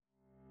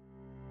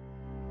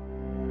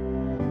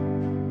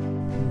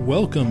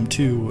Welcome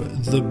to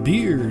The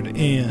Beard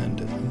and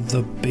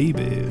the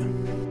Baby.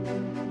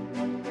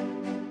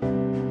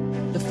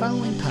 The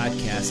following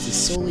podcast is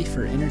solely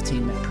for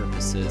entertainment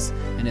purposes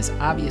and is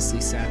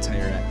obviously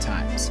satire at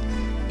times.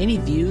 Any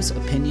views,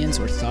 opinions,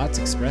 or thoughts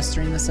expressed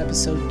during this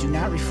episode do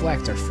not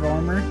reflect our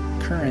former,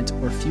 current,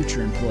 or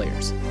future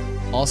employers.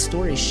 All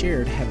stories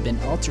shared have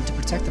been altered to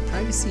protect the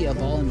privacy of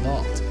all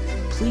involved.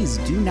 Please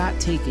do not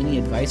take any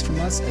advice from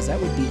us, as that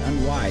would be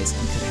unwise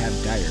and could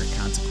have dire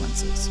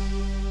consequences.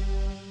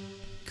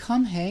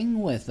 Come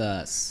hang with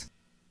us.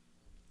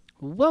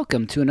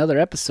 Welcome to another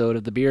episode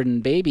of The Beard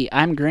and Baby.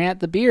 I'm Grant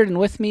the Beard, and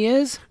with me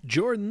is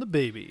Jordan the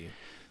Baby.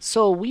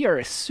 So we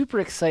are super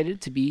excited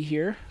to be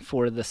here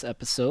for this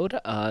episode.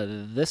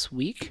 This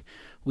week,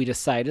 we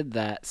decided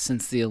that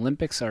since the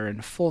Olympics are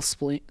in full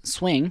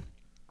swing,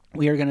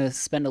 we are going to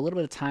spend a little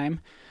bit of time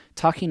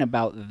talking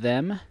about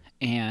them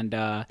and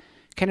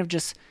kind of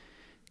just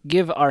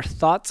give our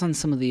thoughts on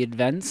some of the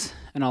events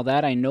and all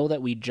that. I know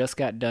that we just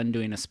got done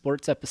doing a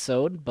sports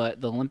episode, but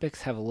the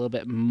Olympics have a little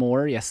bit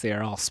more. Yes, they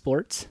are all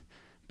sports,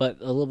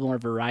 but a little more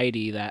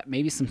variety, that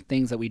maybe some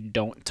things that we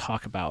don't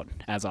talk about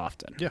as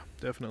often. Yeah,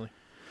 definitely.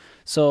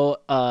 So,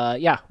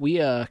 we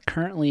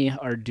currently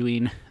are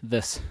doing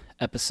this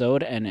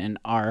episode, and in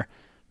our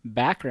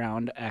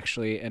background,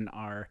 actually in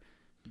our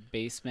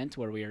basement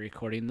where we are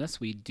recording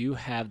this, we do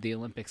have the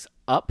Olympics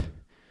up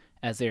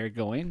as they are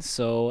going.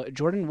 So,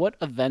 Jordan, what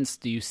events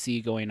do you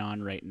see going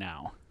on right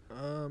now?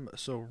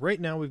 So right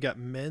now we've got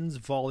men's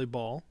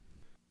volleyball.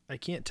 I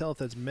can't tell if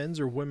that's men's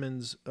or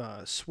women's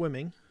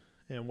swimming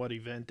and what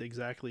event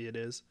exactly it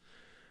is.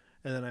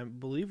 And then I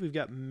believe we've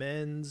got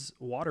men's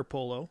water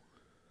polo.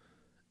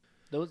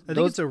 I think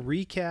it's a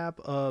recap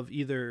of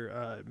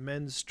either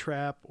men's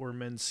trap or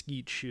men's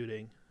skeet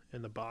shooting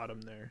in the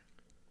bottom there.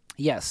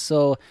 Yes.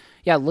 So,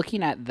 yeah,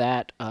 looking at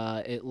that,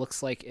 it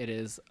looks like it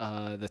is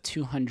the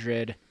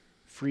 200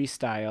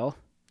 freestyle.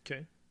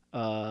 Okay.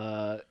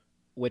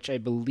 Which I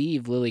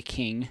believe Lily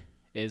King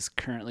is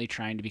currently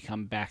trying to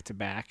become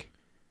back-to-back.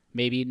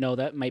 Maybe, no,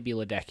 that might be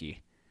Ledecky.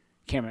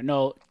 Can't remember.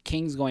 No,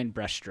 King's going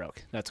breaststroke.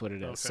 That's what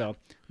it is. Okay. So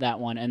that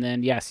one. And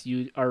then, yes,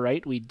 you are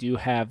right. We do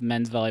have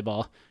men's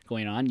volleyball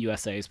going on.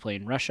 USA is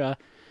playing Russia.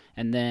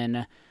 And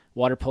then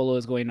water polo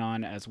is going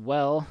on as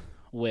well,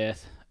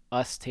 with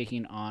us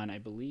taking on, I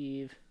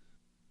believe,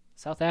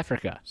 South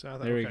Africa.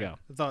 There we go.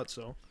 I thought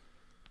so.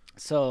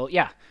 So,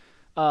 yeah.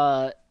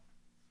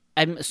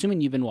 I'm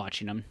assuming you've been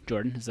watching them,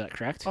 Jordan. Is that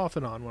correct? Off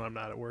and on when I'm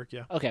not at work,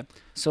 yeah. Okay.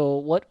 So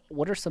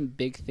what are some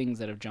big things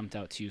that have jumped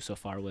out to you so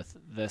far with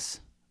this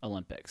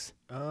Olympics?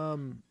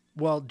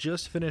 Well,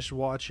 just finished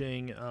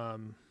watching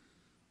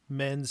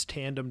men's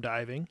tandem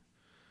diving.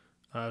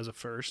 As a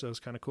first. That was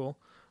kind of cool.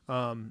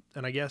 And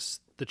I guess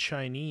the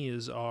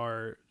Chinese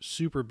are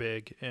super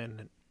big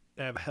and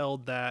have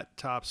held that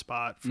top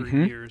spot for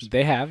years.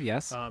 They have,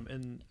 yes.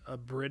 And a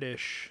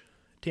British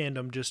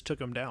tandem just took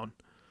them down.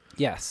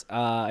 Yes,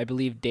 I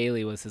believe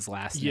Daly was his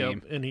last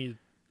name. And he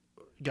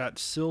got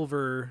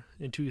silver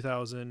in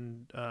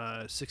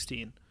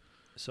 2016.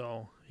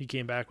 So he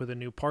came back with a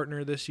new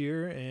partner this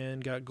year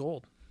and got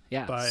gold.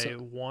 Yeah, by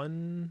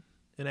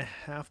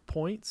 1.5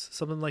 points,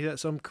 something like that,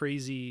 some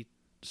crazy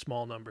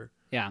small number.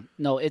 Yeah,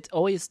 no, it's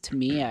always, to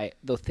me,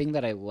 the thing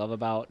that I love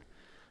about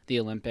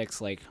the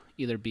Olympics, like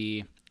either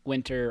be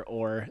winter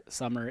or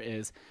summer,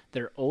 is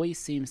there always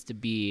seems to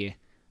be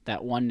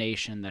that one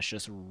nation that's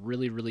just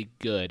really, really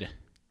good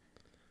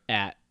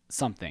at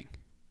something,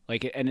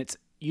 and it's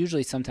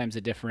usually sometimes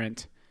a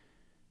different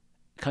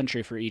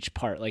country for each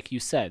part. Like you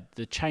said,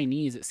 the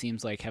Chinese, it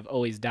seems like, have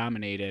always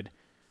dominated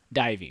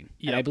diving.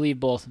 Yep. And I believe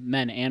both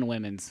men and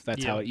women's,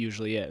 that's how it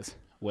usually is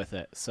with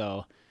it.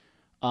 So,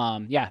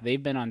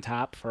 they've been on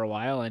top for a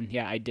while, and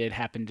I did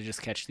happen to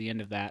just catch the end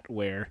of that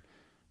where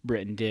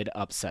Britain did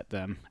upset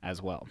them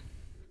as well.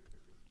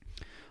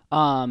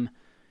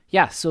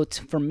 So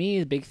for me,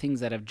 the big things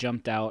that have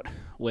jumped out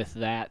with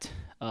that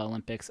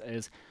Olympics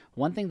is,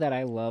 one thing that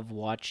I love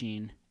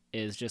watching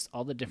is just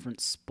all the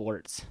different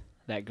sports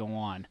that go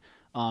on.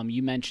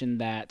 You mentioned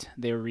that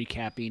they were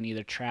recapping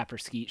either trap or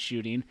skeet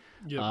shooting.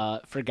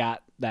 Yep.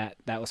 Forgot that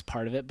was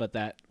part of it, but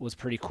that was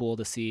pretty cool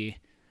to see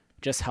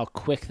just how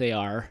quick they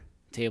are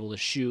to able to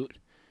shoot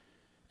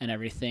and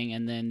everything.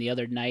 And then the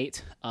other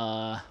night,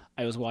 I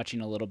was watching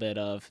a little bit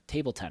of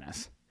table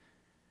tennis,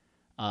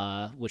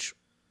 which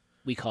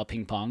we call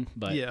ping pong,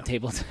 but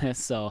table tennis.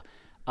 So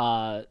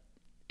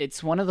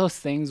it's one of those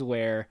things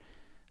where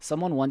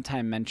someone one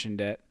time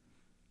mentioned it,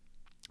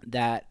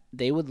 that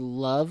they would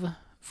love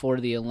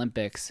for the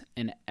Olympics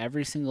in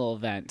every single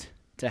event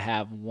to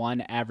have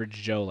one average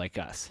Joe like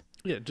us.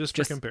 Yeah, just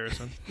for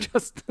comparison.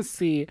 Just to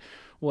see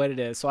what it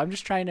is. So I'm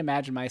just trying to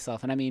imagine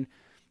myself. And I mean,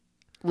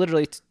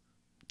 literally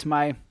to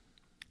my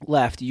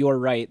left, your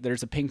right,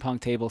 there's a ping pong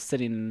table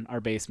sitting in our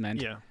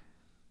basement. Yeah.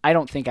 I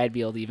don't think I'd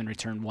be able to even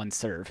return one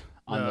serve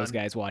on those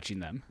guys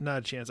watching them. Not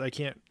a chance. I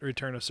can't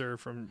return a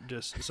serve from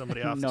just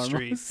somebody off the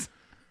street.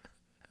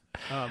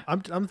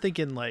 I'm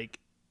thinking like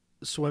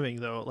swimming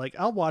though. Like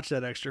I'll watch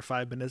that extra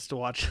 5 minutes to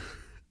watch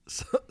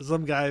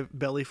some guy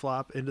belly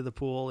flop into the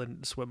pool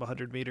and swim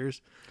 100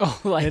 meters Oh,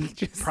 like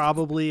and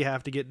probably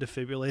have to get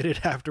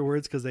defibrillated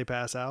afterwards because they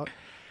pass out.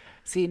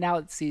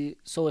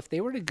 So if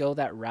they were to go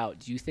that route,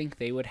 do you think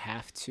they would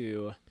have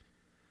to?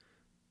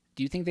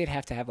 Do you think they'd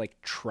have to have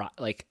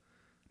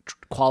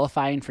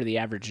qualifying for the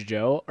average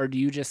Joe, or do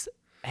you just,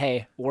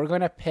 hey, we're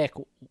gonna pick?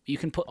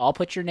 I'll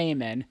put your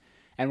name in,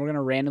 and we're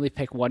gonna randomly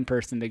pick one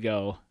person to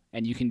go,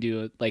 and you can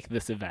do like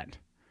this event.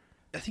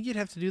 I think you'd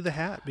have to do the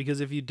hat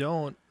because if you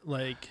don't,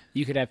 like,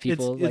 You could have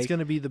people. it's going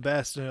to be the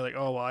best, and they're like,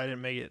 oh well, I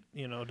didn't make it,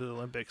 to the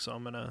Olympics, so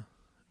I'm gonna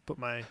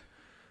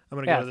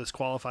go to this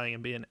qualifying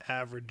and be an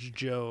average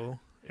Joe,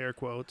 air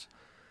quotes.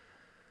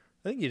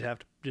 I think you'd have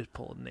to just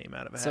pull a name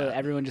out of a hat. So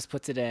everyone just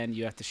puts it in.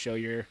 You have to show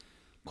your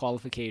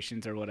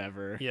qualifications or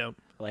whatever. Yep.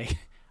 Like,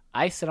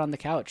 I sit on the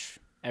couch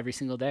every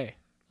single day.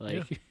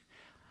 Like,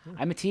 Yeah.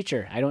 I'm a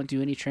teacher. I don't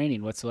do any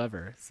training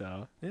whatsoever.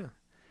 So Yeah.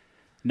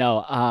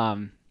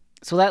 no.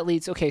 So that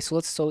leads. Okay.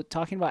 So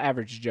talking about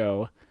average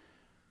Joe.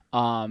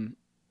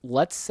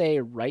 Let's say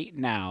right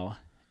now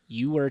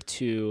you were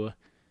to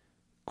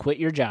quit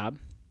your job.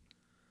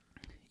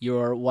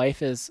 Your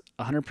wife is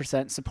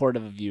 100%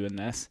 supportive of you in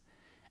this,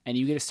 and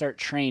you get to start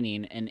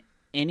training in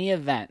any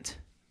event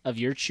of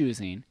your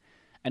choosing,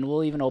 and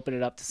we'll even open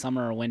it up to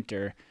summer or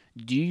winter.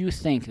 Do you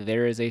think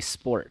there is a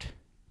sport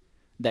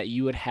that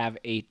you would have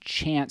a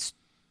chance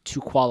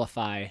to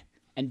qualify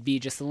and be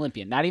just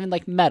Olympian? Not even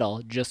like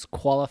medal, just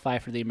qualify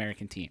for the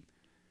American team.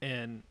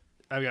 And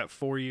I've got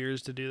 4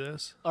 years to do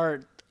this.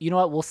 Or, you know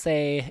what, we'll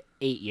say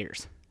 8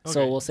 years. Okay,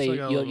 So we'll say so I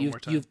got a little you more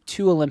time. have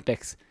 2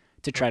 Olympics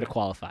to try to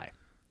qualify.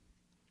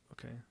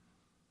 Okay. I'm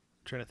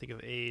trying to think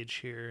of age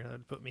here.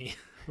 That'd put me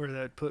where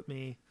that put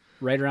me.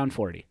 Right around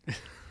 40.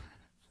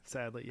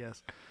 Sadly,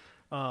 yes.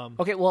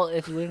 Okay, well,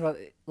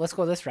 let's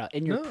go this route.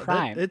 In your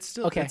prime. It's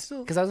still okay. It's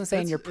still, Because I was going to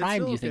say, in your it's prime,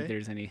 still do you think okay.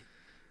 there's any?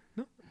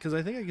 No, because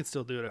I think I could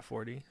still do it at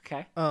 40.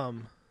 Okay.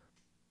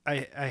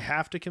 I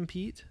have to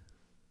compete.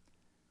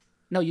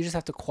 No, you just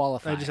have to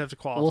qualify. I just have to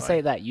qualify. We'll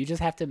say that. You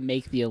just have to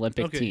make the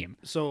Olympic team.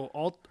 So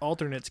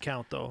alternates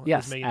count though.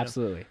 Yes,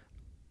 absolutely.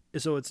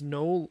 So it's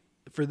no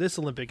for this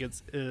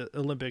Olympics.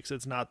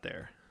 It's not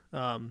there.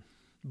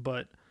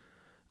 But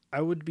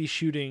I would be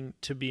shooting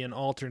to be an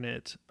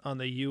alternate on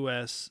the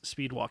U.S.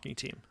 speed walking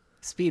team.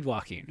 Speed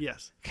walking.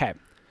 Yes. Okay.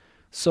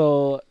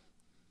 So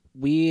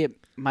I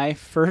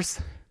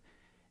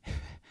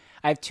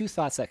have 2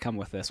 thoughts that come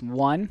with this.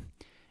 One,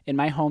 in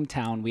my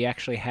hometown, we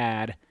actually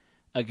had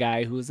a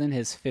guy who was in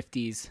his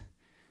 50s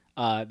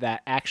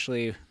that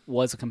actually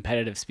was a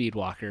competitive speed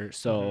walker.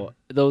 So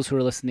those who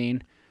are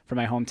listening from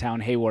my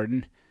hometown,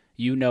 Haywarden,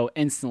 you know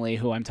instantly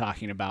who I'm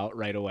talking about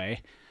right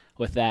away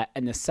with that.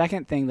 And the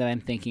second thing that I'm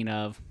thinking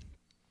of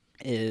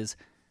is,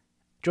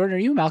 Jordan, are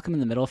you a Malcolm in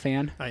the Middle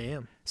fan? I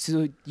am.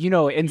 So you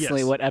know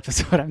instantly Yes. what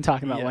episode I'm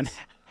talking about when Yes.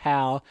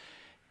 Hal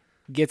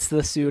gets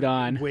the suit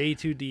on. Way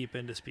too deep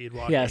into speed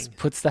walking. Yes,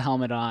 puts the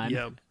helmet on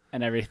Yep.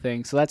 and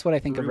everything. So that's what I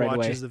think of right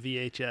away. Watches the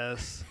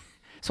VHS.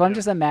 So I'm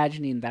just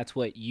imagining that's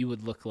what you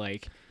would look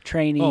like.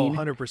 Training, Oh,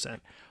 100%.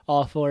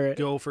 all for it.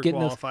 Go for getting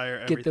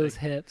qualifier, Get those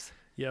everything. hips.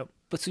 Yep.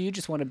 But so you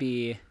just want to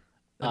be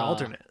An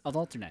alternate. An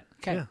alternate.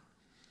 Okay. Yeah.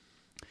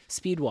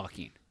 Speed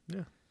walking.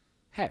 Yeah.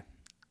 Hey,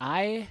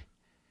 I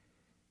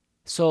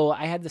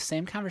had the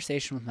same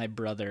conversation with my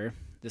brother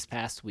this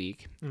past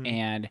week,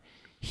 and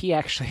he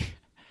actually,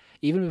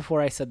 even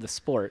before I said the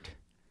sport,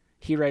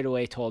 he right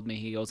away told me,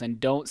 he goes, and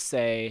don't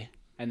say,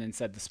 and then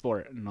said the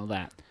sport and all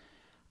that.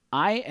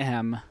 I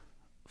am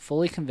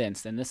fully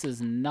convinced, and this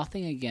is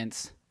nothing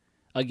against,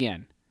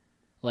 again,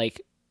 like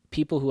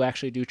people who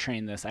actually do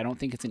train this. I don't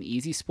think it's an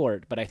easy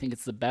sport, but I think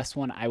it's the best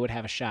one I would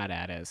have a shot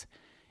at.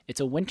 It's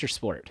a winter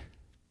sport.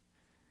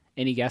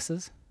 Any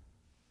guesses?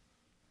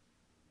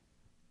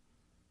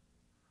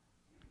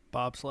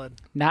 Bobsled.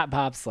 Not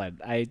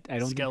bobsled. I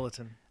don't.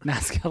 Skeleton.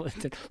 Not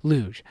skeleton.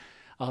 Luge.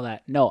 All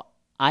that. No,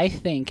 I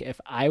think if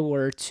I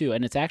were to,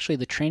 and it's actually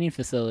the training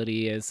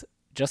facility is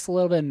just a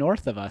little bit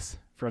north of us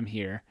from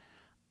here,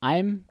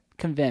 I'm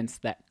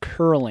convinced that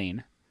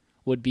curling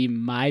would be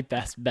my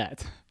best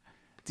bet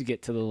to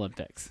get to the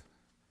Olympics.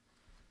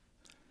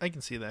 I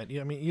can see that.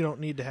 I mean, you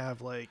don't need to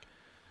have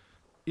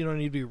you don't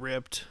need to be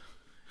ripped.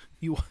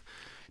 You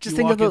Just you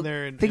think walk of the in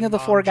there in think of the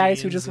mom 4 guys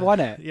who jeans just and- won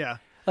it. Yeah.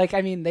 Like,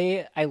 I mean,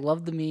 I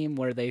love the meme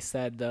where they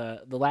said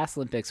the last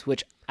Olympics,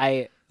 which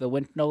it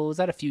was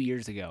that a few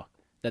years ago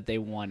that they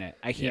won it.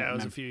 I can't Yeah, it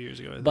was remember. a few years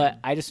ago. But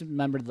I just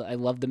remembered I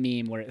love the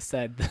meme where it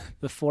said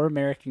the 4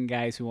 American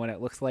guys who won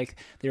it looks like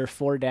they were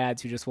 4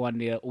 dads who just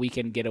wanted a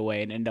weekend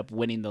getaway and end up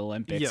winning the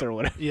Olympics Yep. or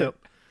whatever. Yep.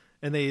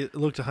 And they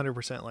looked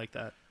 100% like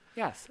that,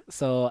 Yes.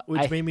 So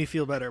which made me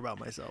feel better about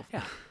myself.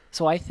 yeah.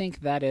 So I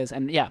think that is,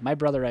 and yeah, my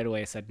brother right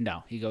away said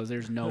no. He goes,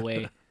 "There's no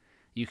way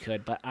you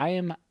could." But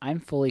I'm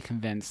fully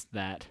convinced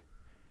that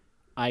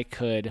I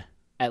could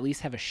at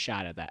least have a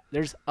shot at that.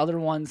 There's other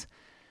ones,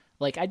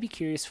 like I'd be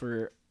curious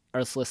for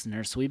us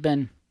listeners. So we've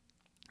been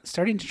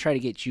starting to try to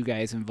get you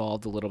guys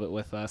involved a little bit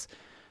with us.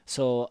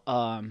 So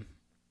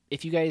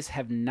if you guys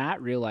have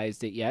not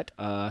realized it yet,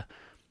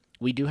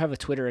 we do have a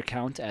Twitter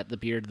account at The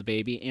Beard the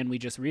Baby, and we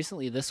just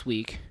recently this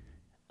week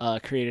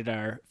created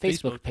our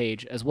Facebook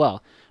page as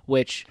well,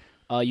 which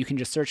you can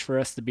just search for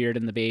us, The Beard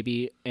and the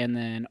Baby, and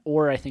then,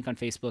 or I think on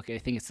Facebook, I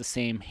think it's the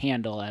same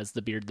handle as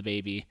The Beard the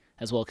Baby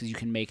as well, because you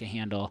can make a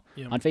handle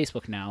on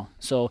Facebook now.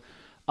 So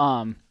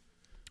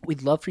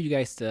we'd love for you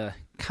guys to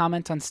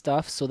comment on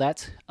stuff. So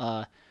that's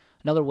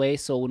another way.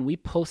 So when we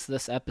post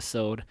this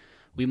episode,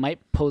 we might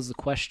pose the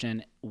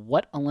question,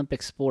 what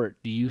Olympic sport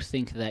do you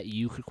think that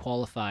you could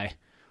qualify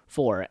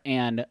for?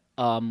 And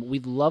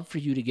we'd love for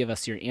you to give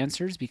us your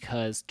answers,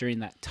 because during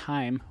that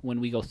time when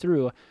we go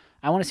through,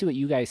 I want to see what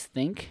you guys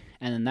think,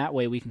 and then that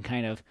way we can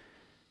kind of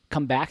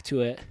come back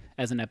to it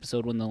as an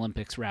episode when the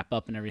Olympics wrap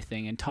up and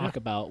everything, and talk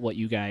about what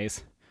you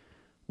guys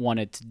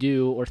wanted to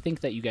do or think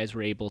that you guys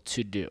were able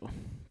to do.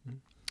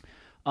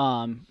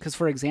 Because,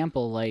 for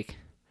example, like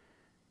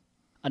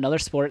another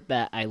sport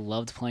that I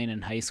loved playing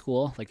in high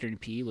school, like during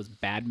PE, was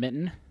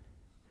badminton,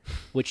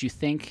 which you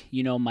think,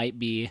 might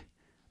be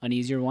an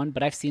easier one,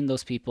 but I've seen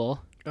those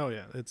people. Oh,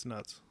 yeah, it's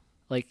nuts.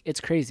 Like, it's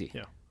crazy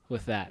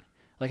with that.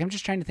 Like, I'm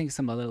just trying to think of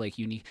some other, like,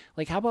 unique...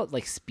 Like, how about,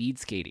 like, speed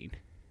skating?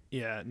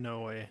 Yeah,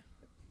 no way.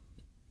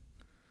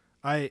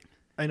 I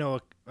know,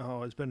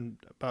 it's been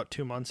about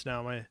 2 months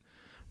now.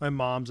 My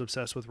mom's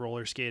obsessed with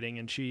roller skating,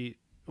 and she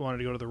wanted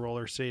to go to the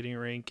roller skating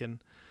rink, and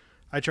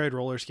I tried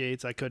roller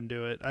skates. I couldn't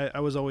do it. I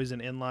was always an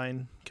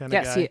inline kind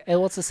of guy. Yeah, see,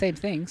 well, it's the same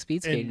thing.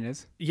 Speed skating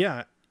is.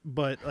 Yeah,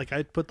 but, like,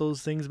 I put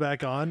those things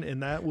back on,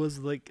 and that was,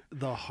 like,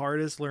 the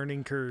hardest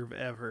learning curve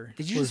ever.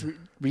 Did you just...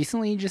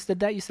 recently you just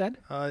did that, you said?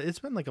 It's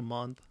been, like, a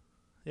month.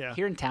 Yeah.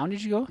 Here in town,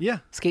 did you go? Yeah.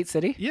 Skate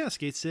City? Yeah,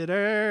 Skate City.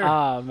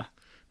 Okay,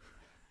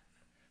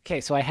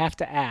 so I have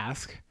to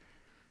ask,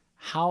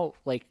 how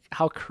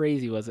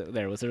crazy was it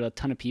there? Was there a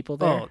ton of people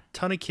there? Oh,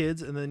 ton of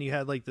kids, and then you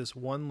had like this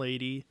one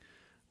lady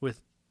with,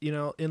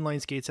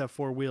 inline skates have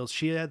 4 wheels.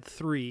 She had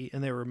 3,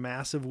 and they were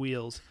massive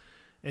wheels,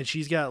 and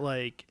she's got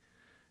like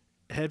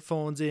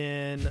headphones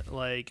in,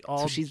 like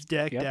all she's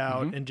decked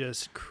out, and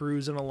just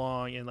cruising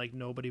along, and like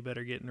nobody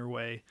better get in her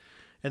way.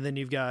 And then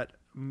you've got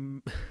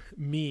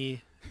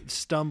me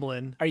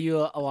stumbling. Are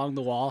you along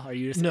the wall? Are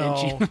you just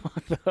no?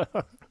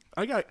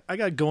 I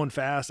got going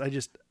fast.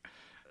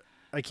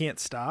 I can't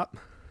stop.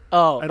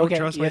 Oh, I don't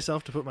trust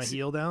myself to put my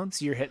heel down.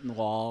 So you're hitting the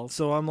walls.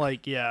 So I'm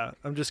like,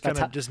 I'm just kind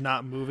of just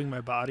not moving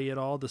my body at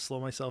all to slow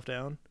myself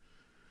down.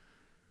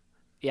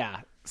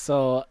 Yeah.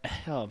 So,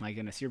 oh my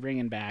goodness, you're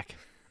bringing back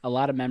a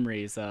lot of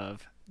memories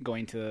of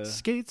going to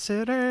Skate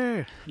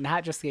City.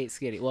 Not just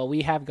skating. Well,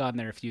 we have gone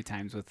there a few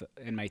times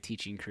in my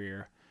teaching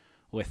career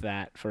with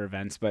that for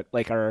events, but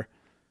like our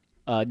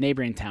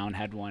neighboring town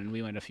had one.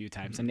 We went a few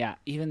times, and I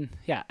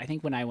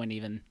think when I went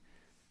even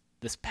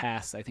this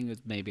past, I think it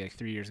was maybe like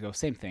 3 years ago,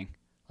 same thing.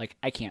 Like,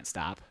 I can't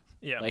stop.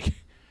 Yeah.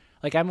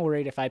 Like I'm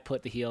worried if I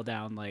put the heel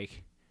down,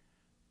 like,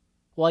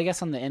 well, I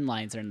guess on the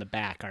inlines they're in the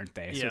back, aren't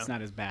they? So it's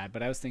not as bad.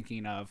 But I was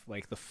thinking of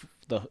like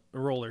the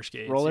roller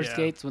skates. Roller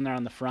skates when they're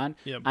on the front.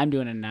 Yep. I'm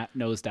doing a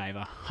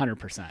nosedive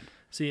 100%.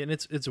 See, and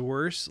it's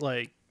worse.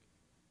 Like,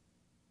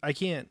 I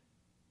can't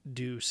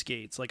do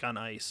skates like on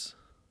ice.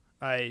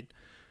 I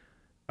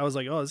was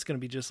like, oh, this is gonna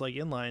be just like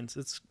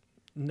inlines.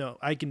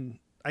 I can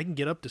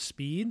get up to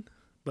speed,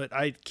 but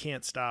I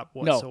can't stop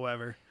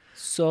whatsoever. No.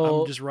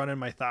 So I'm just running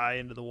my thigh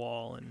into the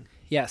wall. And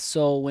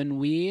so when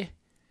we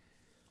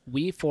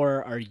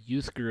for our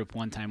youth group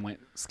one time went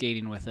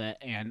skating with it,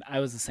 and I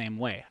was the same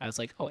way. I was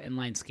like, oh,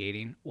 inline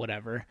skating,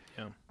 whatever.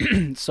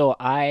 Yeah. So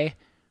I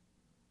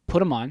put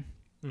them on,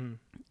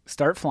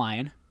 start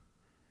flying,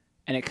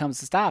 and it comes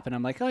to stop, and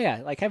I'm like, oh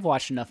yeah, like I've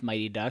watched enough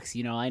Mighty Ducks,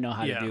 I know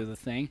how to do the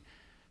thing.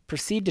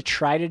 Proceed to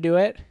try to do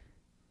it,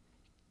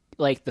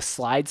 like the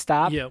slide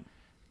stop,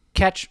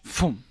 catch,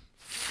 boom,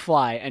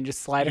 fly, and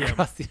just slide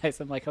across the ice.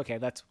 I'm like, okay,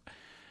 that's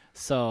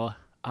so.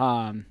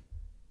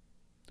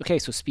 Okay,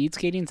 so speed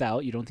skating's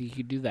out. You don't think you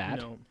could do that?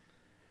 No. I'm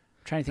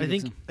trying to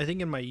think. I think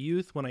in my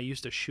youth, when I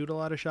used to shoot a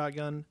lot of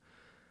shotgun,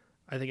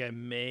 I think I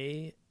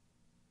may.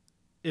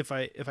 If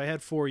I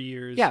had 4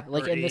 years,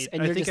 like in this,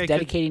 and you're just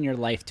dedicating your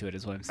life to it,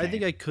 is what I'm saying. I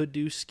think I could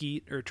do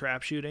skeet or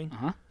trap shooting.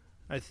 Uh-huh.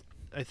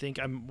 I think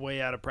I'm way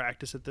out of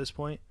practice at this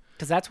point.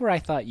 Because that's where I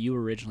thought you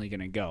were originally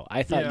going to go.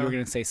 I thought you were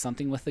going to say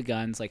something with the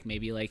guns, like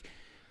maybe like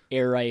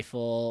air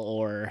rifle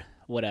or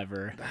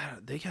whatever.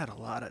 They got a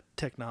lot of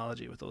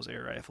technology with those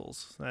air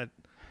rifles.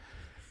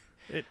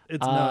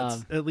 It's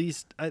nuts. At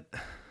least I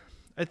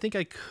think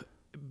I could,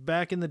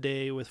 back in the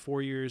day with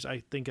 4 years,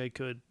 I think I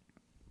could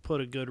put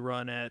a good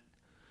run at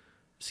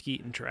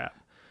skeet and trap.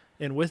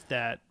 And with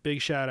that, big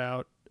shout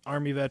out,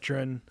 Army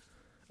veteran,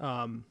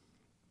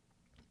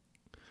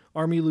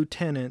 Army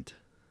lieutenant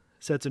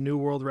sets a new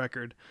world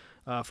record.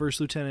 First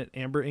Lieutenant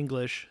Amber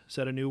English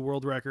set a new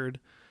world record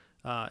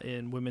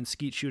in women's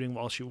skeet shooting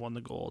while she won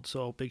the gold.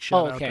 So big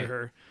shout out to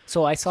her.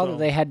 So I saw that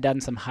they had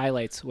done some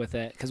highlights with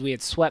it because we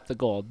had swept the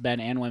gold. Men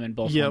and women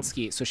both won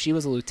skeet. So she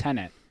was a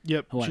lieutenant.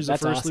 Yep. She's the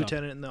first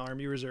lieutenant in the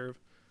Army Reserve.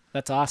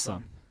 That's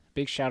awesome.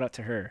 Big shout out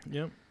to her.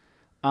 Yep.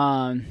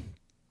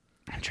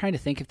 I'm trying to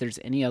think if there's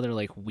any other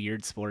like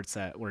weird sports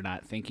that we're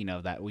not thinking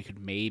of that we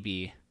could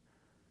maybe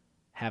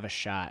have a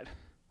shot.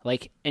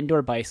 Like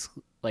indoor bikes,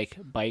 like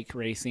bike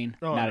racing,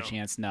 Oh, not no. a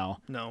chance. No.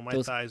 No, my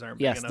Those- thighs aren't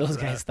big Yes, enough those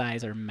for guys' that.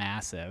 thighs are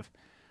massive.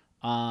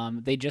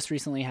 They just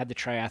recently had the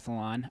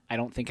triathlon. I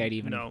don't think I'd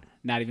even, No.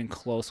 not even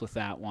close with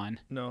that one.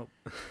 No.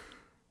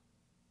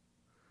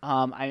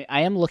 I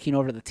am looking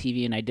over the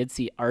TV and I did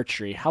see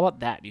archery. How about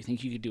that? Do you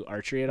think you could do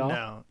archery at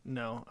all?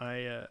 No.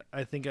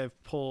 I think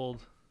I've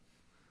pulled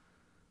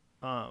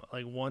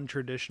like one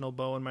traditional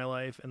bow in my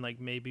life and like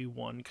maybe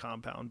one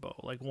compound bow,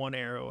 like one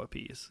arrow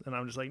apiece, and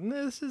I'm just like,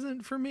 nah, this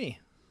isn't for me.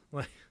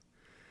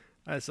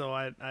 Like, so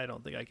I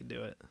don't think I could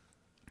do it.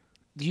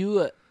 Do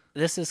you?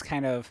 This is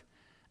kind of.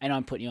 I know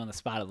I'm putting you on the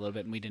spot a little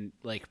bit, and we didn't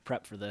like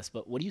prep for this,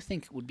 but what do you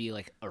think would be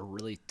like a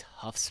really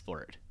tough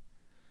sport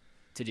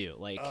to do?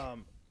 Like,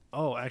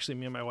 Oh, actually,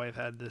 me and my wife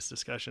had this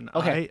discussion.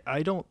 Okay.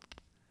 I don't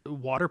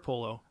water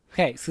polo.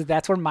 okay, so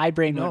that's where my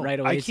brain No, went right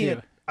away I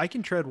can't. too. I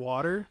can tread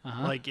water,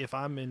 Uh-huh. like if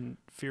I'm in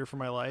fear for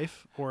my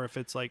life, or if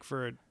it's like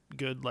for a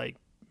good like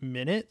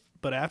minute.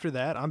 But after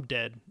that, I'm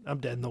dead. I'm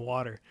dead in the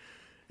water.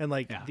 And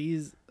like Yeah.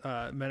 these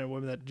men and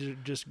women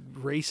that just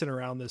racing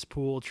around this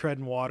pool,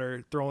 treading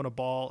water, throwing a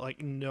ball,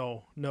 like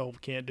no,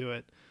 can't do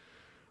it.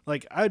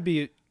 Like I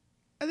think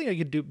I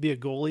could be a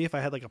goalie if I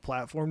had like a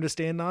platform to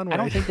stand on. I where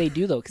don't think they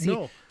do though. 'Cause see,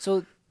 No.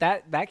 So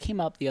that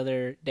came up the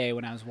other day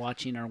when I was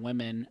watching our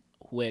women,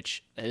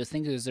 which I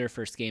think it was their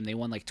first game. They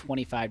won like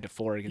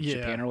 25-4 against Yeah.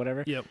 Japan or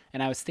whatever. Yep.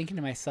 And I was thinking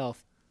to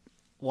myself,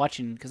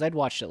 watching because I'd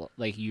watched it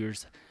like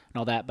years and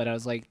all that, but I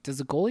was like, does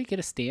the goalie get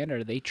a stand or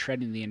are they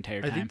treading the entire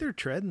I time? think they're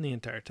treading the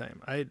entire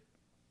time.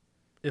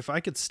 If I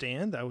could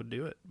stand, I would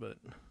do it, but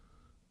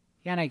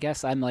Yeah, and I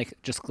guess I'm like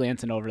just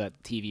glancing over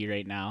that TV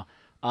right now.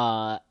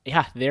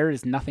 Yeah, there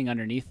is nothing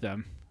underneath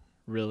them,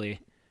 really,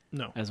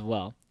 no. as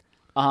well.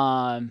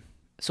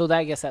 So that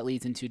I guess that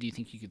leads into: do you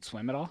think you could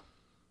swim at all?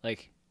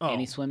 Like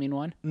any swimming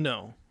one?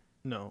 No.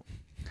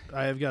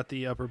 I have got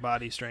the upper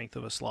body strength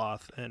of a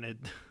sloth, and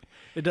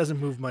it doesn't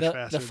move much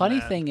faster. The funny than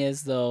that. thing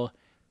is, though,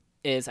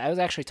 is I was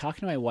actually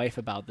talking to my wife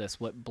about this.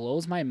 What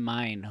blows my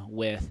mind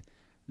with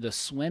the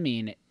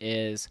swimming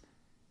is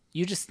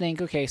you just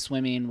think, okay,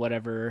 swimming,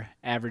 whatever,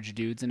 average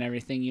dudes and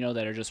everything,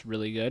 that are just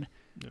really good.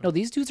 No,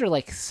 these dudes are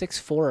like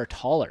 6'4" or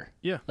taller.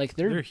 Yeah, Like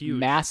they're huge.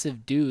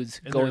 massive dudes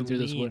And going they're through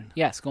this water. lean.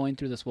 Yes, going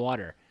through this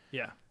water.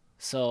 Yeah,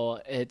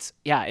 So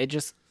it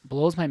just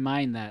blows my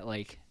mind that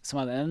like some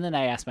of and then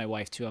I asked my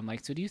wife too. I'm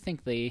like, so do you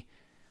think they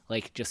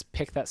like just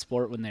pick that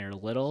sport when they're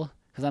little?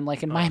 Because I'm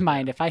like, in my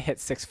mind, if I hit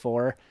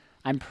 6'4",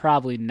 I'm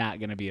probably not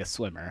going to be a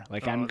swimmer.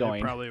 Like I'm they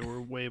going. probably were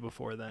way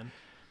before then.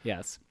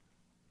 Yes.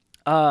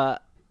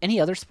 Any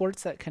other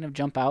sports that kind of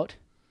jump out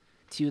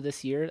to you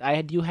this year?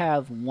 I do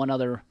have one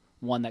other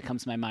one that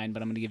comes to my mind,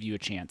 but I'm going to give you a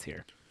chance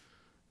here.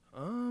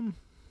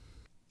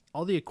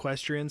 All the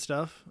equestrian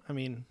stuff. I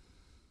mean,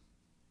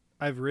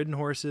 I've ridden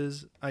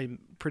horses. I'm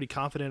pretty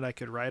confident I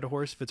could ride a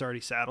horse if it's already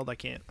saddled.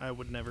 I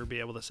would never be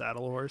able to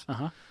saddle a horse. Uh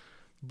huh.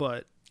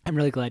 But I'm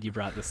really glad you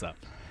brought this up.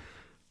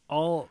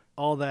 all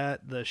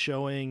that, the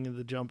showing,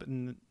 the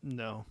jumping,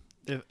 no.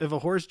 If a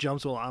horse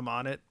jumps while I'm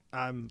on it,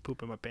 I'm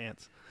pooping my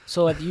pants.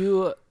 So have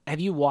you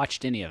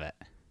watched any of it?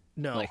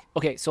 No. Like,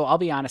 okay, so I'll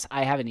be honest,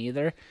 I haven't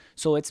either.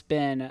 So it's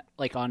been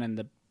like on in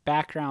the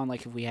background,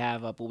 like if we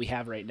have what we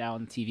have right now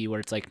on the TV where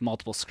it's like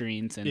multiple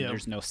screens and Yeah.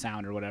 there's no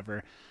sound or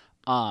whatever.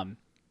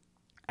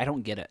 I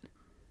don't get it.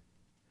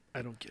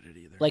 I don't get it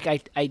either.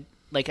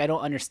 Like I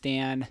don't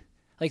understand.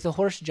 Like the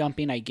horse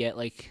jumping, I get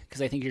like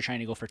because I think you're trying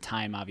to go for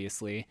time,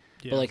 obviously.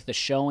 Yeah. But like the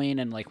showing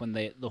and like when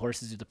the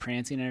horses do the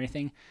prancing and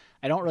everything,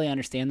 I don't really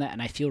understand that,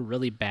 and I feel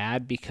really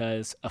bad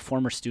because a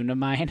former student of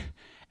mine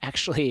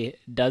actually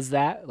does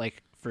that,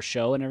 like for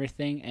show and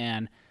everything.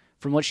 And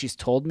from what she's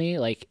told me,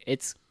 like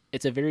it's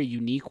a very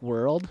unique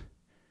world,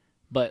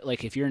 but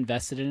like if you're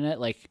invested in it,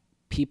 like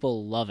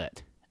people love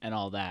it and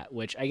all that,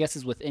 which I guess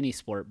is with any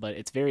sport. But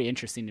it's very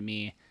interesting to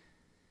me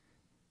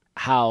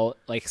how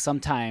like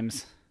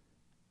sometimes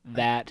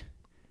that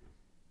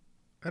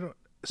I don't.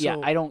 yeah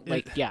so I don't it-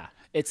 like yeah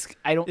it's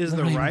I don't Is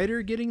the really-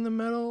 rider getting the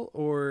medal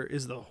or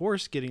is the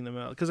horse getting the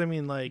medal? Because I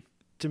mean, like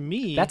to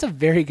me, That's a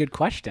very good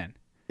question.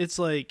 it's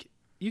like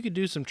you could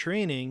do some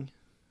training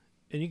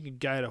and you could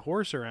guide a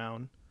horse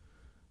around,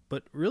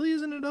 but really,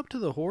 isn't it up to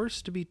the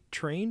horse to be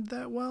trained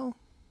that well?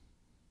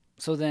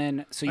 So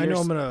then, so I you're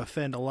know I'm going to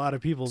offend a lot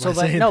of people so by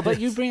but saying no, but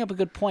you this. bring up a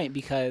good point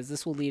because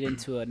this will lead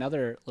into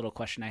another little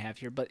question I have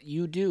here. But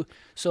you do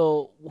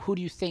so. Who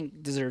do you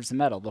think deserves the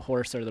medal, the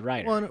horse or the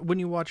rider? Well, when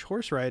you watch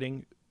horse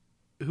riding,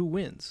 who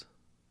wins?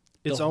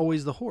 It's The-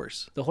 always the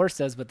horse. The horse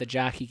does, but the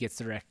jockey gets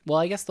the Well,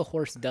 I guess the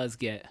horse does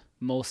get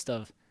most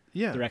of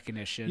Yeah, the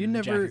recognition. you and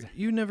the never jockey's-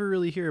 you never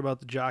really hear about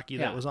the jockey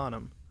Yeah. that was on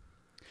him.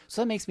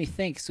 So that makes me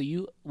think. So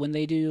when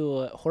they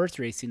do horse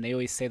racing, they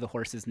always say the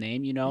horse's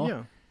name,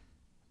 Yeah,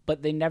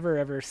 but they never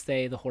ever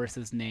say the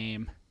horse's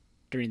name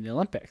during the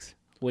Olympics,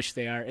 which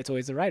they are. It's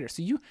always the rider.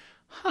 So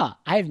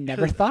I've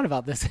never thought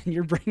about this, and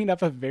you're bringing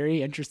up a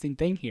very interesting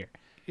thing here.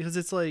 because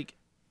it's like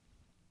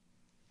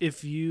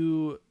if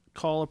you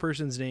call a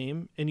person's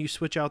name and you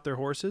switch out their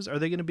horses, are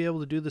they going to be able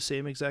to do the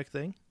same exact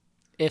thing?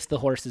 If the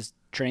horse is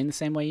trained the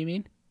same way, you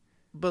mean?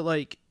 But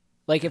like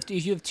Like if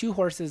you have two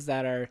horses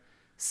that are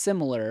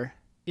similar,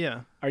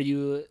 Yeah.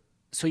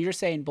 So you're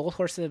saying both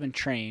horses have been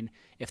trained.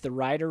 If the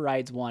rider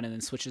rides one and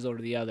then switches over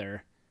to the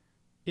other,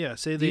 Yeah.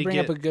 Say you they bring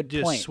get up a good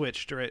just point.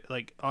 switched, right?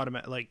 Like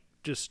automatic, like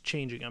just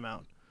changing them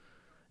out.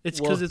 It's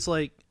Well, because it's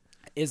like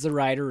is the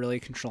rider really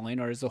controlling,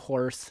 or is the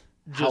horse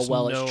how just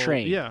well no, it's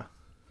trained? Yeah.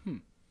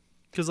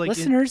 Because like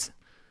Listeners,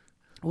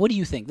 what do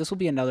you think? This will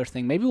be another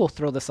thing. Maybe we'll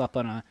throw this up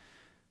on a.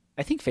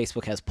 I think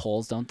Facebook has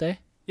polls, don't they?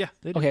 yeah,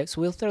 they do. Okay,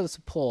 so we'll throw this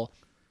a poll.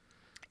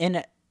 I'm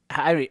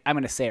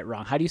going to say it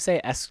wrong. How do you say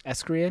it?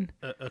 Escrian?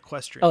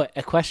 Equestrian. Oh,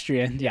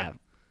 equestrian. Yeah.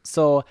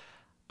 So,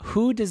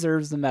 who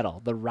deserves the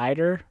medal, the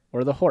rider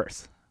or the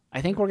horse?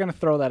 I think we're going to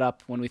throw that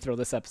up when we throw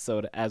this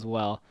episode as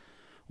well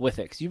with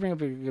it, because you bring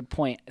up a good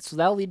point. So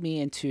that'll lead me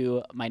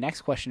into my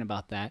next question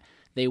about that.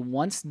 They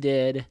once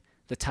did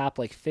the top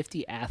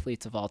 50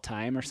 athletes of all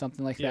time or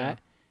something like Yeah. that,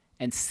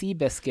 and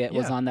Seabiscuit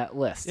was Yeah. on that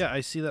list. Yeah,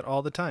 I see that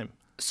all the time.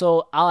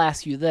 So I'll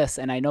ask you this,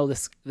 and I know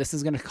this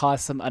is going to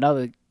cause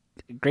another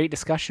great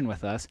discussion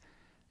with us.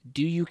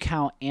 Do you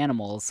count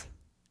animals,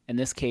 in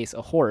this case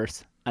a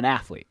horse, an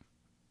athlete?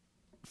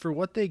 For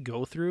what they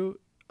go through,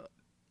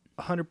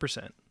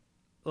 100%.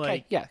 Like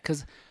Okay, yeah,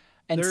 because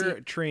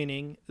they're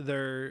training,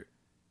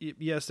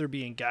 yes, they're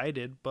being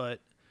guided, but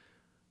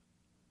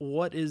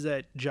what is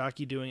that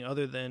jockey doing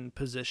other than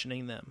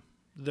positioning them?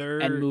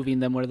 and moving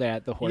them where they're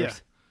at, the horse.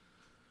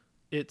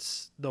 Yeah.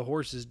 It's the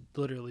horse is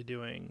literally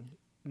doing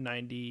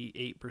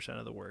 98%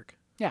 of the work.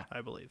 Yeah.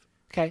 I believe.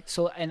 Okay,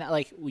 so and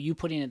you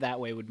putting it that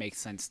way would make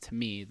sense to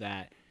me.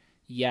 That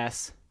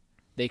yes,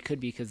 they could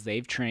be because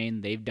they've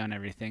trained, they've done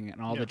everything, and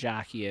all the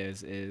jockey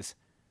is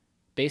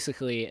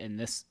basically in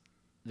this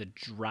the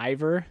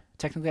driver.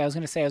 Technically, I was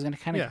going to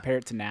kind of compare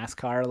it to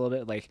NASCAR a little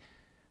bit, like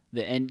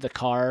the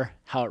car,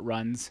 how it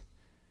runs,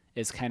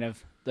 is kind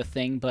of the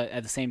thing, but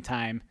at the same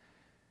time,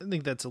 I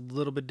think that's a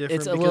little bit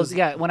different. it's a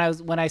little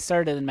When I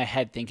started in my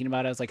head thinking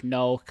about it, I was like,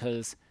 no,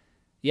 because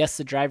yes,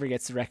 the driver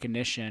gets the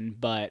recognition,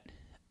 but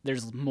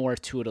there's more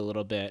to it a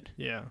little bit.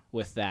 Yeah.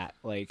 With that,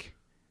 like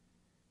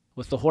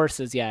with the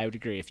horses, yeah, I would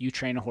agree. If you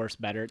train a horse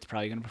better, it's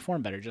probably going to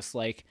perform better. Just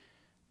like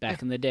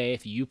back in the day,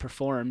 if you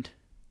performed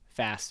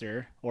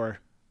faster or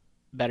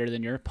better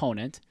than your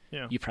opponent,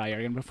 you probably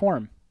are going to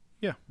perform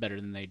better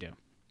than they do.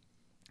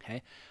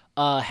 Okay.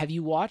 Have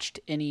you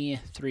watched any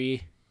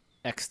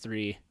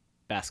 3x3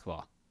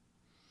 basketball?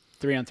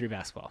 3-on-3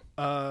 basketball?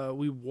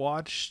 We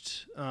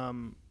watched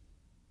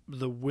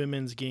the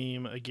women's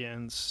game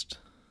against,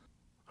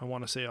 I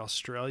want to say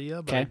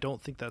Australia, but I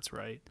don't think that's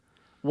right.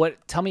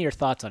 Tell me your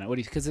thoughts on it.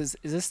 Because is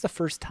this the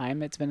first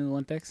time it's been in the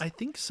Olympics? I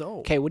think so.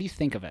 Okay, what do you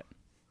think of it?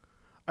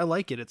 I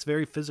like it. It's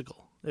very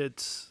physical.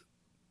 It's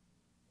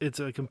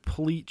a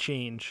complete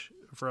change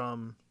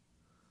from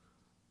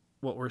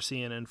what we're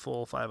seeing in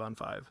full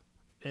 5-on-5.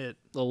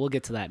 Well, we'll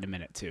get to that in a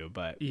minute too,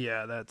 but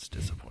yeah, that's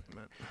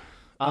disappointment.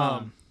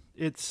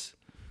 It's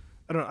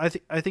I don't know.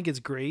 I think it's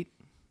great,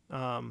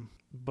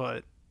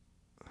 but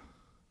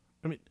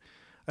I mean,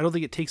 I don't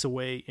think it takes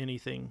away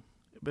anything,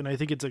 but I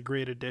think it's a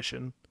great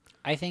addition.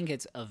 I think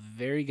it's a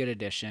very good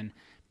addition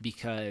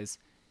because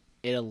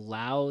it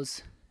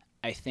allows,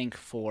 I think,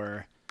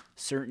 for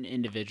certain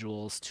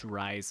individuals to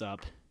rise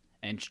up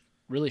and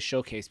really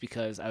showcase.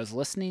 Because I was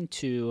listening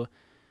to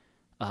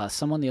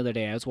someone the other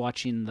day. I was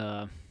watching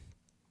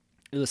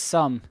it was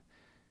some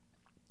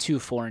 2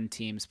 foreign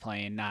teams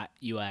playing, not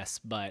U.S.,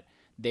 but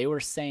they were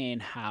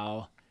saying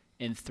how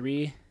in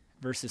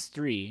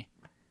 3-versus-3,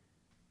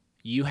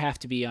 you have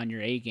to be on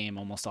your A game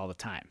almost all the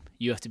time.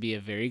 You have to be a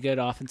very good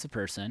offensive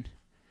person,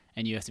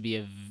 and you have to be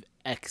an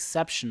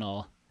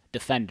exceptional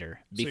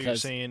defender. Because so you're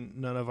saying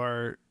none of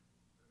our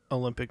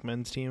Olympic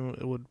men's team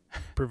would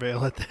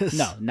prevail at this?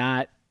 No,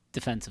 not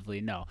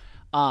defensively, no.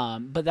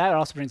 But that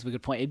also brings up a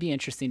good point. It'd be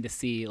interesting to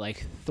see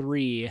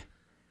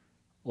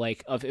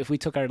if we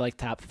took our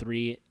top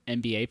 3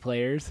 NBA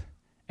players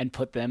and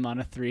put them on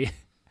a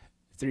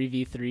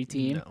 3v3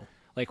 team,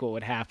 what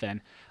would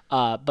happen.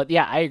 But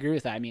yeah, I agree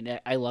with that. I mean,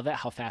 I love it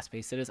how fast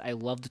paced it is. I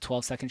love the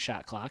 12-second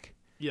shot clock.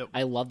 Yep.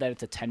 I love that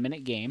it's a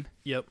 10-minute game.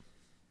 Yep.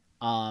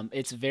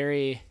 It's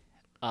very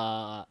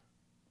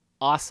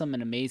awesome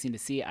and amazing to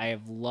see. I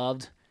have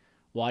loved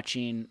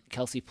watching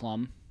Kelsey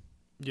Plum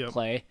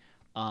play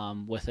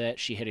with it.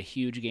 She hit a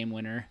huge game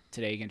winner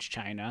today against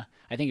China.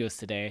 I think it was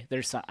today.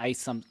 I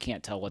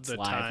can't tell what's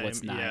live,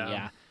 what's not.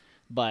 Yeah.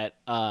 But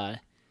I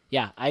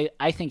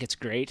think it's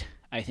great.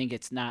 I think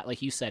it's not,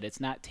 like you said, it's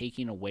not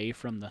taking away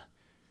from the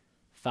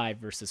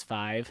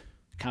 5-versus-5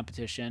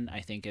 competition.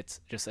 I think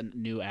it's just a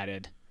new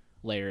added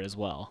layer as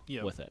well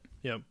with it.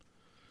 Yep.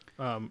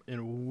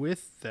 And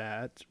with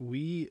that,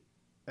 we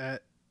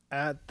at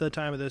the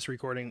time of this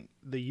recording,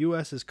 the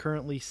U.S. is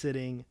currently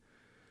sitting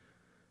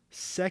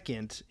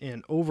second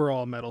in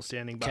overall medal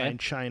standing behind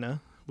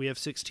China. We have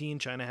 16.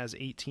 China has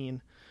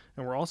 18.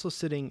 And we're also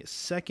sitting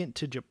second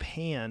to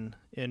Japan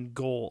in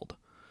gold.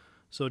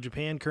 So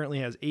Japan currently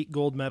has 8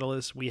 gold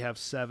medalists. We have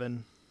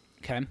 7.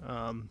 Okay.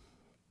 I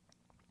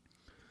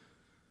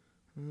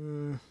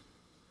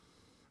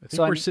think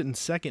we're sitting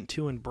second,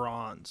 too, in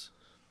bronze,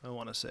 I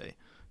want to say.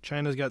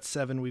 China's got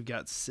 7. We've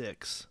got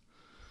 6.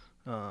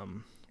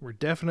 We're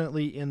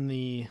definitely in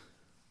the,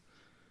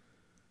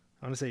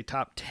 I want to say,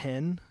 top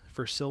 10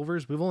 for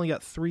silvers. We've only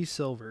got 3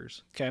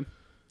 silvers. Okay.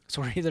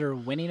 So we're either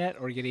winning it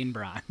or getting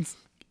bronze.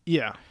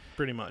 Yeah,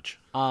 pretty much.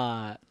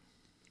 Have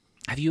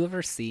you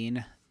ever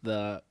seen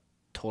the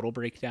total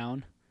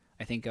breakdown?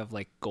 I think of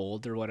like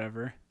gold or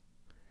whatever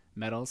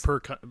medals Per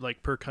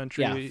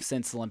country. Yeah,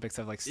 since the Olympics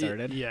have like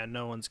started. Yeah,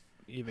 no one's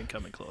even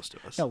coming close to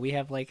us. No, we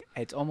have like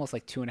it's almost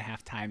like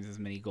 2.5 times as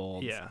many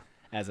golds. Yeah.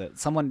 As it.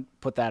 Someone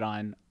put that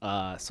on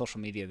social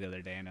media the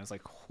other day, and I was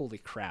like, "Holy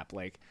crap!"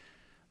 Like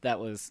that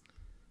was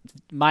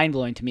mind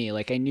blowing to me.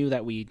 Like I knew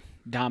that we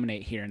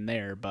dominate here and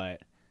there,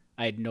 but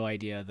I had no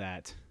idea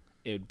that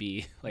it would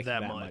be like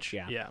that much.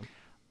 Yeah.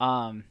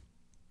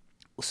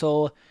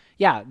 So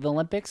yeah, the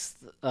Olympics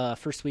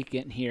first week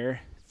getting here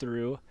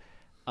through.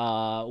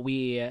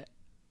 We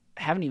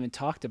haven't even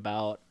talked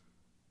about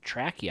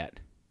track yet.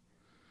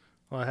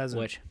 Well, it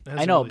hasn't. Which it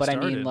hasn't I know, really but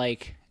started. I mean,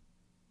 like,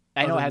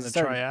 I know it Other hasn't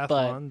than the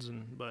started.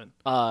 triathlons,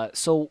 but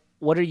So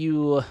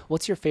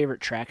what's your favorite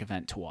track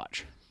event to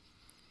watch?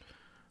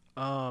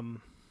 I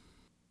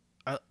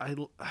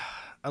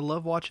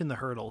love watching the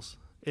hurdles.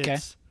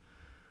 It's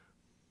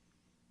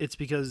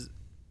because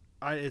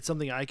it's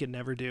something I could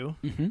never do.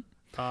 Mm-hmm.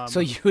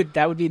 So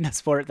that would be in a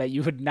sport that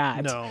you would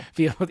not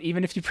be able to,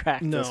 even if you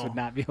practice, would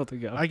not be able to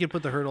go. I could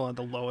put the hurdle at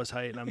the lowest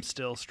height and I'm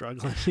still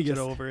struggling to get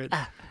over it.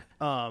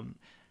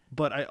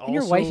 But I also and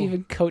your wife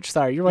even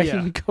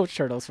coached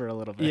hurdles for a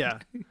little bit. Yeah.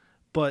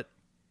 But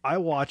I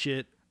watch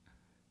it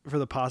for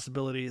the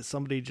possibility of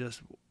somebody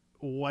just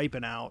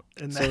wiping out.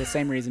 And so the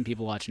same reason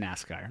people watch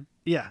NASCAR.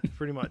 Yeah,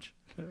 pretty much.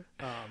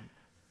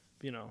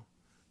 You know,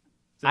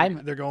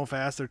 they're going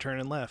fast, they're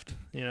turning left,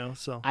 you know,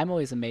 so I'm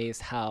always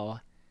amazed how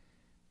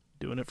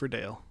doing it for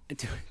Dale. Do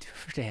it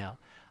for Dale.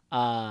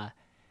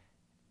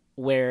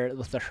 Where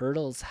with the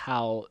hurdles,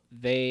 how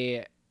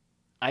they,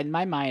 in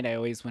my mind,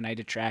 when I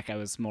did track, I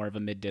was more of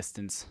a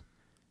mid-distance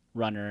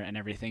runner and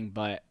everything,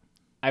 but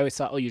I always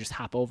thought, you just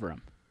hop over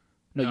them.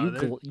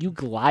 No, you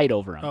glide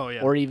over them. Oh,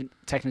 yeah. Or even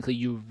technically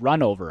you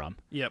run over them.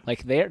 Yep.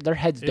 Like their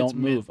heads don't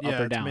move up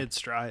or down. It's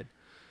mid-stride.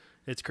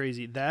 It's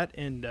crazy. That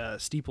and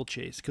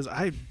steeplechase, because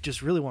I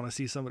just really want to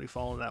see somebody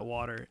fall in that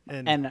water.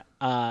 And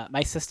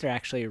my sister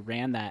actually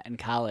ran that in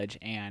college,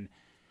 and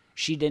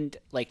she didn't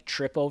like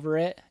trip over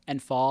it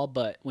and fall,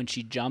 but when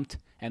she jumped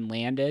and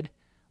landed,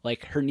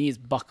 like her knees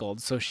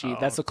buckled. So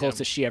that's the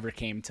closest she ever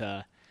came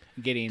to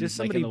getting just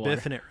like somebody in the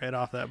water. biffing it right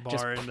off that bar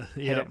Just and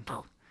hit it,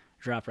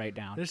 drop right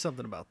down. There's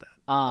something about that.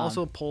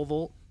 Also, pole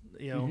vault.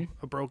 You know,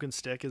 a broken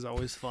stick is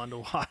always fun to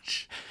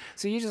watch.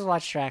 So you just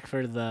watch track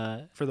for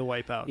the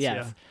wipeouts.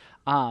 Yes.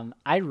 Yeah.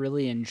 I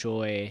really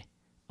enjoy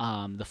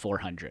the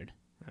 400.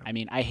 Yeah. I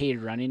mean, I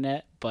hated running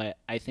it, but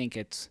I think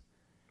it's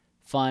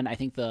fun. I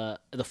think the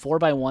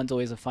 4x1's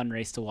always a fun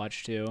race to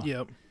watch too.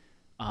 Yep.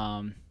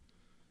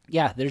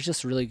 Yeah, they're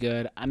just really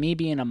good. Me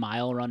being a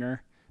mile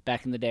runner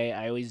back in the day,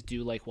 I always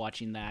do like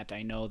watching that.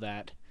 I know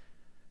that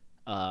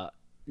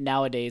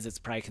nowadays it's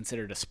probably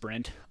considered a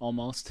sprint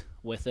almost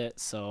with it.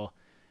 So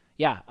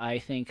yeah, I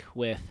think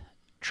with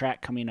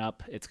track coming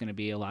up, it's going to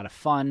be a lot of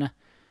fun.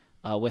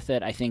 With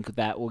it, I think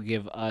that will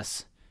give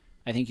us.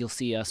 I think you'll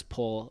see us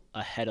pull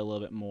ahead a little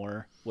bit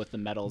more with the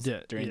medals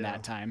during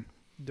that time.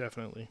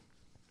 Definitely.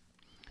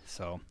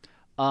 So,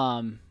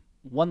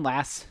 one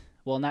last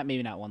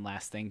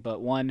thing,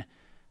 but one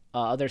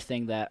other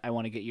thing that I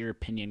want to get your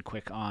opinion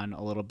quick on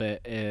a little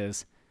bit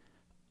is,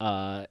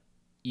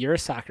 you're a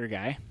soccer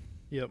guy.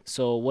 Yep.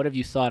 So, what have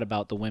you thought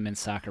about the women's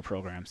soccer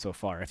program so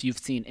far? If you've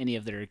seen any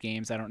of their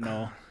games, I don't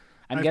know.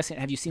 I'm guessing.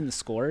 Have you seen the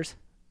scores?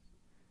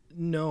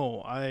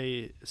 No,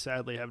 I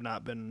sadly have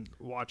not been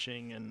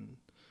watching. And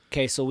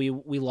okay, so we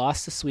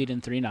lost to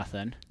Sweden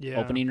 3-0 Yeah.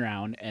 opening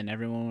round, and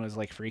everyone was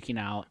like freaking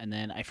out. And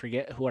then I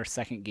forget who our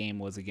second game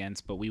was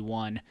against, but we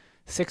won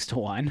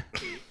 6-1.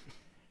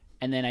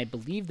 And then I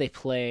believe they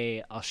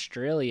play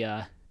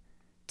Australia,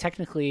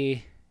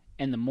 technically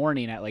in the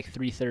morning at like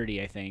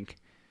 3:30, I think.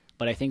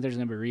 But I think there's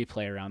gonna be a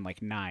replay around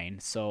like 9.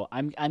 So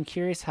I'm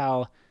curious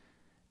how.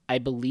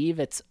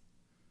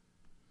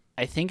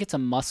 I think it's a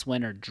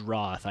must-win or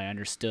draw, if I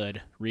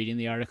understood reading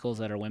the articles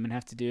that our women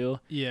have to do.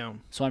 Yeah.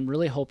 So I'm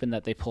really hoping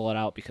that they pull it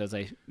out because,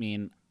 I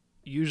mean...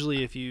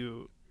 Usually if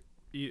you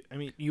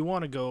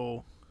want to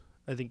go...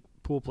 I think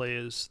pool play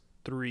is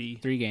 3.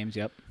 3 games,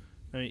 yep.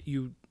 I mean,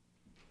 you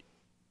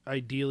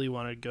ideally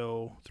want to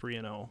go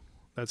 3-0.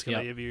 That's going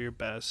to give you your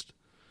best.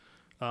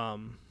 But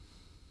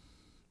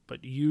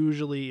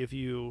usually if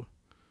you...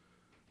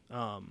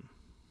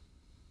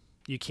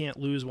 you can't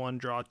lose 1,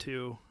 draw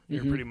 2.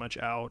 You're pretty much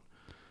out.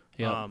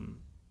 Yep.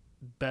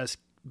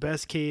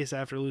 Best case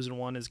after losing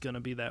 1 is going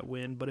to be that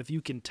win, but if you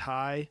can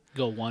tie,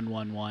 go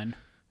 1-1-1.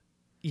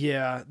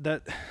 Yeah,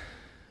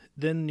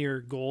 then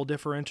your goal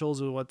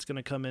differentials are what's going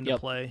to come into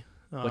play.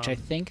 Which I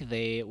think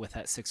with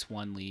that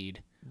 6-1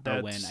 lead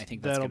or win, I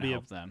think that's going to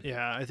help them.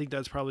 Yeah, I think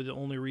that's probably the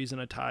only reason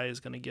a tie is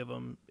going to give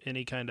them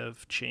any kind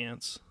of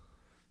chance.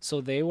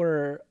 So they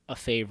were a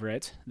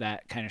favorite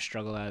that kind of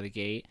struggled out of the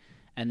gate.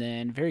 And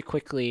then very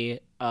quickly,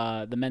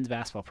 the men's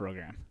basketball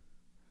program.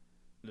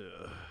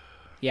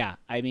 Yeah,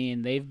 I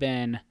mean, they've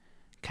been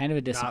kind of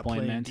a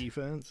disappointment. Not playing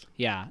defense.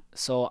 Yeah,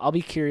 so I'll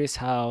be curious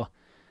how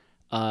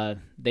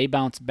they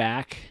bounce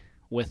back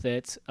with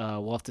it.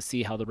 We'll have to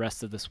see how the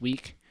rest of this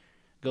week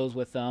goes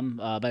with them.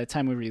 By the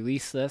time we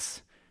release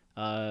this,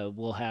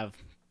 they'll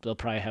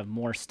probably have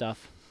more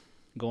stuff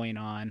going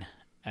on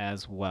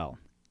as well.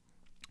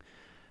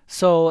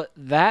 So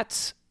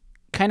that's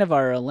kind of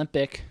our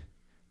Olympic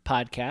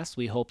podcast.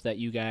 We hope that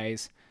you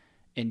guys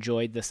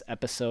enjoyed this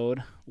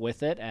episode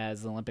with it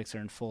as the Olympics are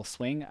in full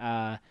swing.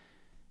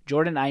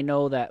 Jordan, I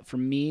know that for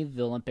me,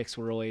 the Olympics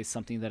were always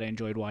something that I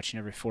enjoyed watching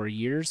every 4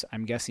 years.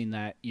 I'm guessing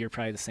that you're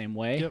probably the same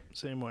way. Yep,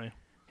 same way.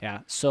 Yeah,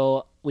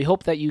 so we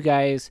hope that you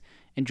guys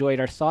enjoyed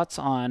our thoughts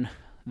on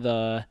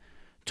the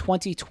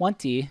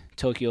 2020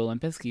 Tokyo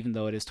Olympics, even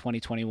though it is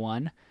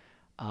 2021.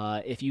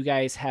 If you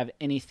guys have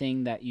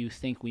anything that you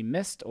think we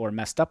missed or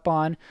messed up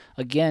on,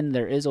 again,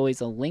 there is always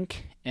a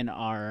link in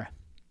our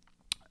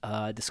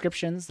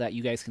descriptions that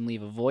you guys can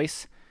leave a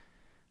voice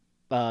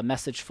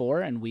message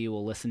for, and we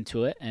will listen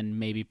to it and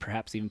maybe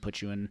perhaps even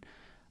put you in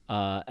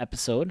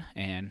episode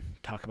and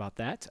talk about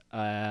that.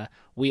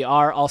 We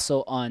are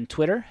also on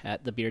Twitter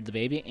at The Beard the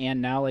Baby,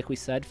 and now, like we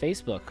said,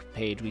 Facebook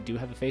page. We do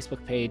have a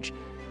Facebook page,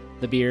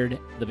 The Beard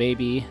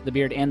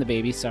and the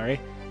Baby, sorry.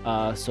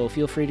 So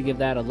feel free to give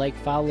that a like,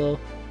 follow,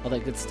 all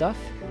that good stuff,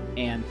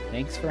 and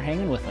thanks for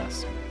hanging with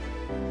us.